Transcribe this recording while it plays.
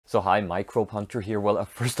So hi, Microbehunter here. Well,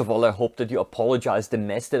 first of all, I hope that you apologize the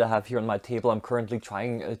mess that I have here on my table. I'm currently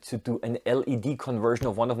trying to do an LED conversion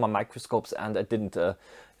of one of my microscopes, and I didn't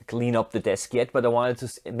clean up the desk yet, but I wanted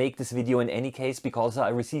to make this video in any case because I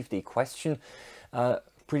received a question,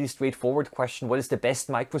 pretty straightforward question. What is the best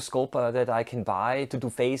microscope that I can buy to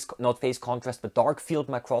do not phase contrast, but dark field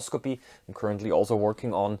microscopy? I'm currently also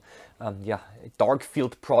working on a dark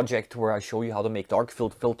field project where I show you how to make dark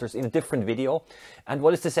field filters in a different video. And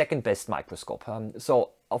what is the second best microscope?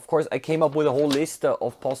 So of course I came up with a whole list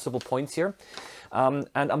of possible points here. And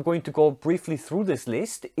I'm going to go briefly through this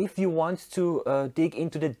list. If you want to dig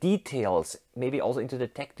into the details, maybe also into the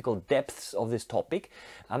technical depths of this topic,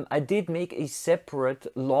 I did make a separate,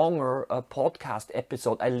 longer podcast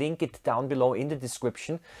episode. I link it down below in the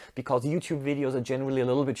description because YouTube videos are generally a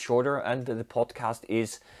little bit shorter and the podcast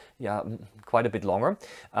is quite a bit longer.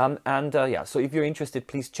 So if you're interested,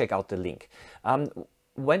 please check out the link.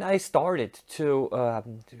 When I started to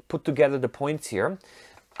put together the points here,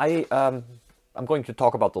 I'm going to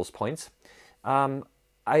talk about those points.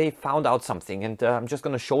 I found out something, and I'm just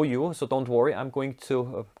going to show you, so don't worry. I'm going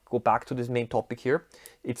to go back to this main topic here.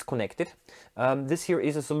 It's connected. This here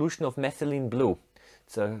is a solution of methylene blue.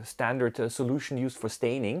 It's a standard solution used for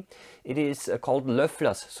staining. It is called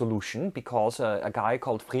Löffler's solution because a guy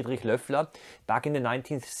called Friedrich Löffler, back in the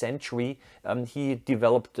 19th century, he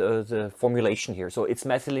developed the formulation here. So it's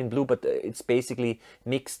methylene blue, but it's basically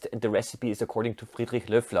mixed. The recipe is according to Friedrich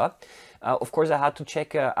Löffler. Of course, I had to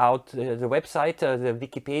check out the website, the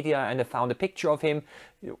Wikipedia, and I found a picture of him.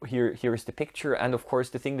 Here is the picture. And of course,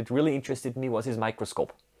 the thing that really interested me was his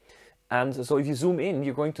microscope. And so if you zoom in,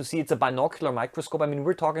 you're going to see it's a binocular microscope. I mean,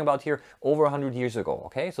 we're talking about here over 100 years ago,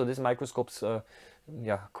 okay? So this microscope's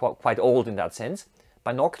quite old in that sense.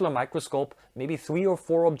 Binocular microscope, maybe 3 or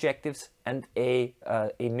 4 objectives and a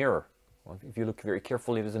mirror. Well, if you look very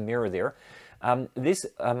carefully, there's a mirror there. This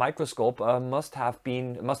microscope must have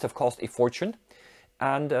cost a fortune.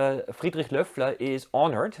 And Friedrich Löffler is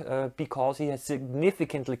honored because he has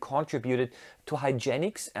significantly contributed to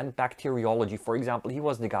hygienics and bacteriology. For example, he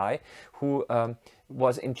was the guy who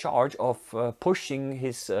was in charge of pushing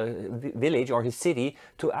his village or his city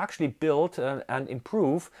to actually build and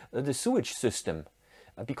improve the sewage system.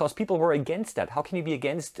 Because people were against that. How can you be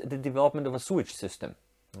against the development of a sewage system?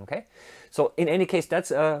 Okay, so in any case, that's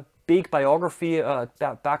a big biography.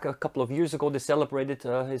 Back a couple of years ago, they celebrated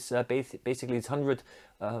basically his 100.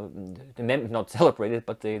 Not celebrated,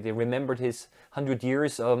 but they remembered his 100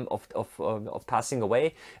 years of passing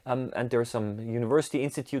away. And there are some university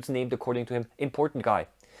institutes named according to him. Important guy.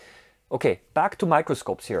 Okay, back to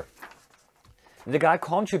microscopes here. The guy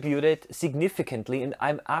contributed significantly, and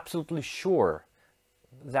I'm absolutely sure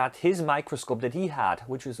that his microscope that he had,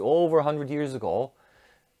 which was over 100 years ago,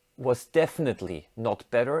 was definitely not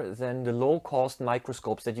better than the low-cost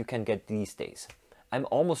microscopes that you can get these days. I'm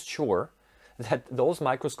almost sure that those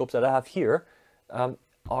microscopes that I have here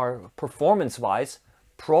are performance-wise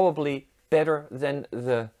probably better than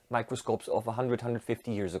the microscopes of 100,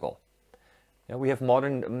 150 years ago. We have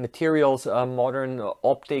modern materials, modern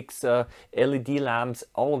optics, LED lamps,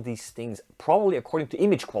 all of these things. Probably according to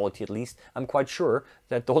image quality at least, I'm quite sure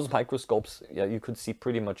that those microscopes, you could see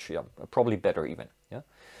pretty much, probably better even.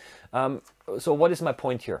 So what is my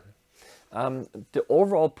point here? The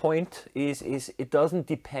overall point is it doesn't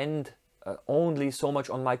depend only so much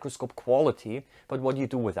on microscope quality, but what you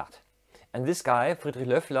do with that. And this guy, Friedrich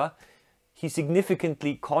Löffler, he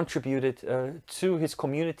significantly contributed to his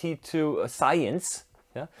community, to science,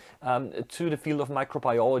 to the field of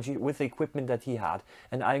microbiology with the equipment that he had.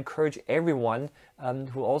 And I encourage everyone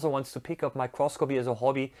who also wants to pick up microscopy as a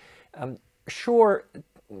hobby. Sure,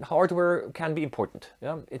 hardware can be important.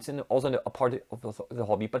 It's also a part of the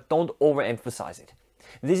hobby, but don't overemphasize it.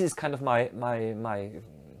 This is kind of my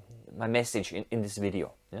message in this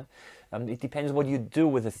video. It depends what you do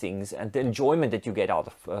with the things and the enjoyment that you get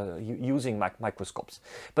out of using microscopes.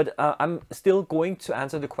 But I'm still going to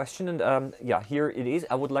answer the question, and here it is.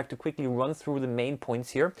 I would like to quickly run through the main points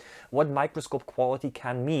here, what microscope quality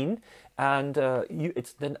can mean, and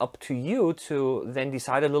it's then up to you to then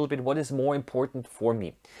decide a little bit what is more important for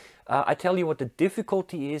me. I tell you what the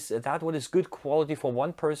difficulty is, that what is good quality for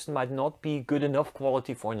one person might not be good enough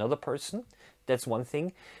quality for another person. That's one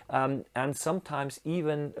thing. And sometimes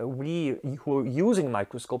even we who are using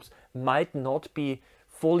microscopes might not be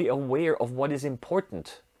fully aware of what is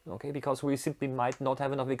important, okay, because we simply might not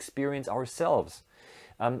have enough experience ourselves.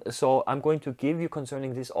 So I'm going to give you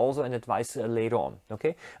concerning this also an advice later on.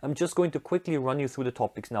 Okay, I'm just going to quickly run you through the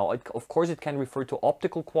topics now. Of course, it can refer to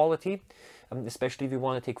optical quality, especially if you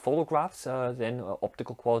want to take photographs. Then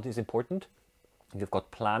optical quality is important. If you've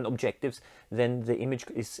got plan objectives, then the image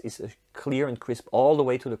is clear and crisp all the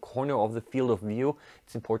way to the corner of the field of view.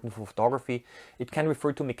 It's important for photography. It can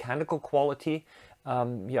refer to mechanical quality.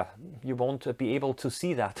 Yeah, you won't be able to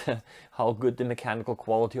see that, how good the mechanical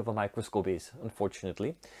quality of a microscope is,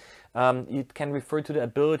 unfortunately. It can refer to the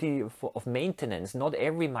ability of maintenance. Not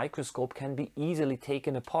every microscope can be easily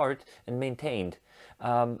taken apart and maintained.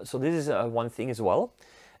 So this is one thing as well.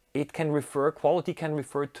 It can refer, quality can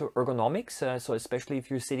refer to ergonomics, so especially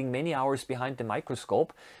if you're sitting many hours behind the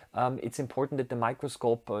microscope, it's important that the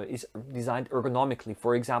microscope is designed ergonomically.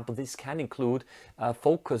 For example, this can include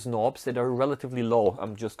focus knobs that are relatively low.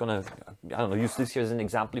 I'm just gonna, I don't know, use this here as an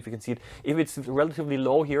example if you can see it. If it's relatively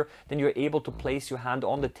low here, then you're able to place your hand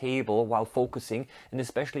on the table while focusing, and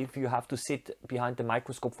especially if you have to sit behind the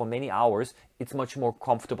microscope for many hours, it's much more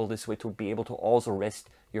comfortable this way to be able to also rest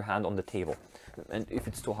your hand on the table. And if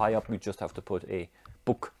it's too high up, you just have to put a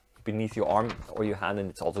book beneath your arm or your hand and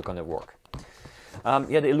it's also going to work.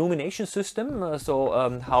 Yeah, the illumination system.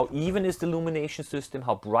 How even is the illumination system?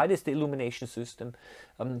 How bright is the illumination system?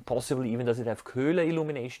 Possibly even does it have Köhler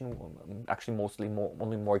illumination? Actually,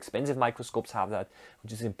 only more expensive microscopes have that,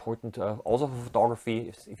 which is important also for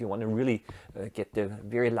photography. If you want to really get the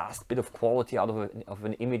very last bit of quality out of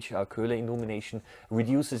an image, Köhler illumination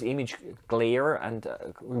reduces image glare and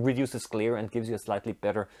gives you a slightly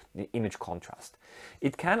better image contrast.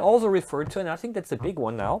 It can also refer to, and I think that's a big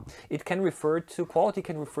one now, it can refer to, quality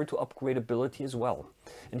can refer to upgradability as well.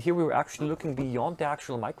 And here we were actually looking beyond the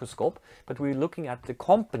actual microscope, but we're looking at the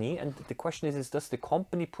company, and the question is does the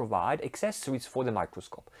company provide accessories for the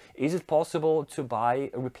microscope? Is it possible to buy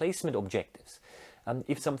replacement objectives?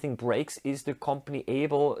 If something breaks, is the company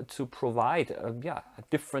able to provide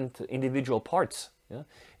different individual parts? Yeah,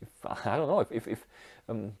 I don't know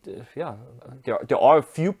there are a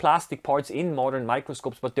few plastic parts in modern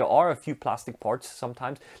microscopes, but there are a few plastic parts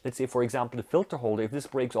sometimes. Let's say, for example, the filter holder. If this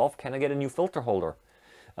breaks off, can I get a new filter holder?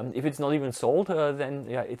 If it's not even sold, then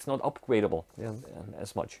yeah, it's not upgradable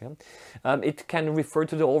as much. Yeah? It can refer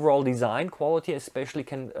to the overall design quality, especially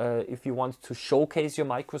if you want to showcase your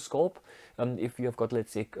microscope. If you have got,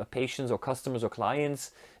 let's say, patients or customers or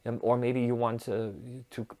clients, or maybe you want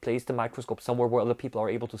to place the microscope somewhere where other people are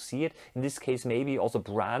able to see it. In this case, maybe also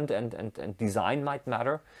brand and design might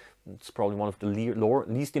matter. It's probably one of the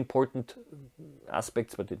least important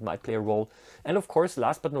aspects, but it might play a role. And of course,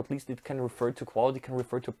 last but not least, it can refer to quality, can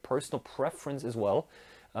refer to personal preference as well.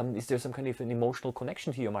 Is there some kind of an emotional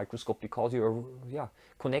connection to your microscope because you're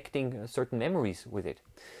connecting certain memories with it?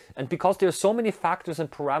 And because there are so many factors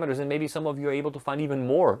and parameters, and maybe some of you are able to find even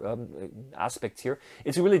more aspects here,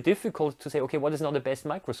 it's really difficult to say, okay, what is now the best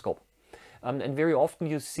microscope? And very often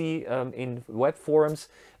you see in web forums,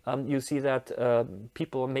 you see that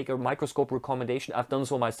people make a microscope recommendation. I've done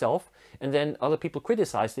so myself. And then other people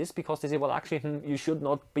criticize this because they say, well, actually, you should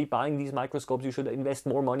not be buying these microscopes. You should invest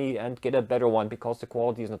more money and get a better one because the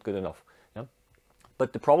quality is not good enough. Yeah?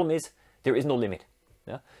 But the problem is there is no limit.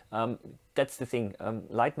 Yeah? That's the thing.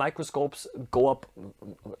 Light microscopes go up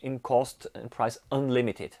in cost and price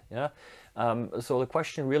unlimited. Yeah. So the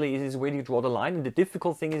question really is where do you draw the line? And the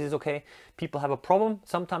difficult thing is okay, people have a problem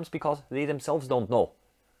sometimes because they themselves don't know.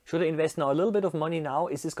 Should I invest now a little bit of money now?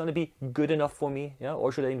 Is this going to be good enough for me? Yeah.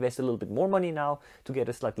 Or should I invest a little bit more money now to get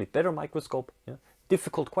a slightly better microscope? Yeah.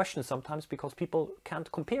 Difficult question sometimes because people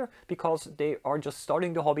can't compare because they are just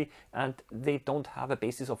starting the hobby and they don't have a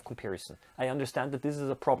basis of comparison. I understand that this is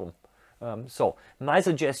a problem. So my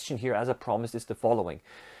suggestion here, as I promised, is the following.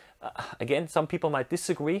 Again, some people might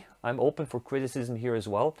disagree. I'm open for criticism here as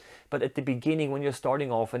well. But at the beginning, when you're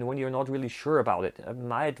starting off and when you're not really sure about it,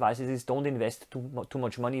 my advice is don't invest too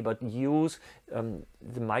much money, but use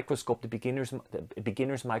the microscope, the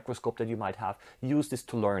beginner's microscope that you might have. Use this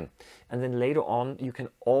to learn. And then later on, you can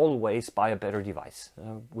always buy a better device,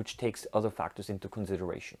 which takes other factors into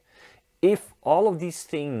consideration. If all of these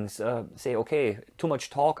things say, okay, too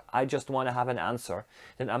much talk, I just want to have an answer,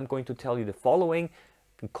 then I'm going to tell you the following.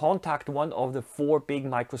 Contact one of the 4 big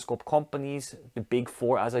microscope companies, the big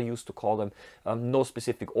 4 as I used to call them, no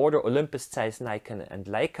specific order, Olympus, Zeiss, Nikon and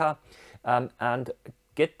Leica, and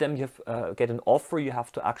get them, get an offer. You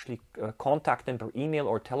have to actually contact them per email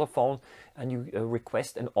or telephone, and you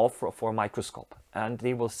request an offer for a microscope, and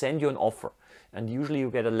they will send you an offer. And usually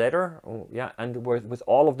you get a letter, and with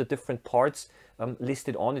all of the different parts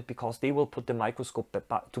listed on it, because they will put the microscope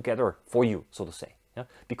together for you, so to say,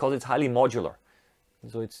 because it's highly modular.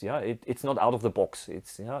 So it's, yeah, it's not out of the box.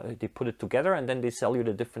 It's, yeah, they put it together and then they sell you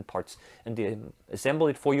the different parts and they assemble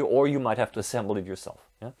it for you, or you might have to assemble it yourself.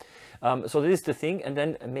 Yeah. So this is the thing, and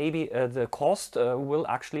then maybe the cost will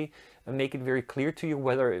actually make it very clear to you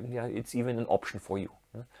whether, yeah, it's even an option for you.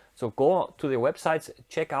 Yeah. So go to their websites,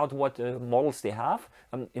 check out what models they have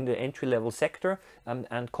in the entry-level sector,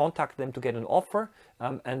 and contact them to get an offer,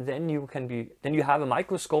 and then you have a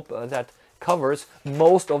microscope that covers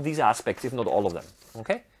most of these aspects, if not all of them.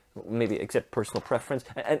 Okay, maybe except personal preference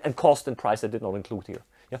and cost and price I did not include here.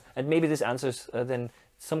 Yeah, and maybe this answers then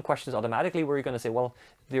some questions automatically, where you're going to say, well,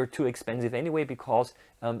 they're too expensive anyway, because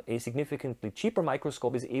a significantly cheaper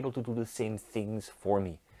microscope is able to do the same things for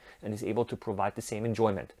me and is able to provide the same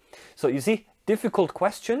enjoyment. So you see, difficult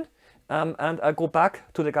question, and I go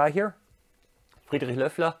back to the guy here, Friedrich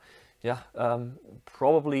Löffler. Yeah,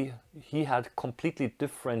 probably he had completely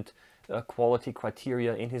different quality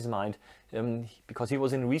criteria in his mind, because he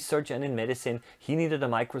was in research and in medicine. He needed a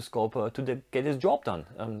microscope to get his job done,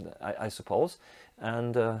 I suppose.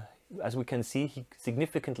 And as we can see, he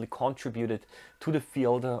significantly contributed to the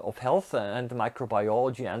field of health and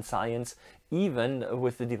microbiology and science, even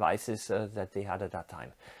with the devices that they had at that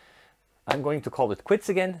time. I'm going to call it quits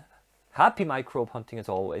again. Happy microbe hunting as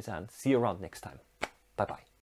always, and see you around next time. Bye-bye.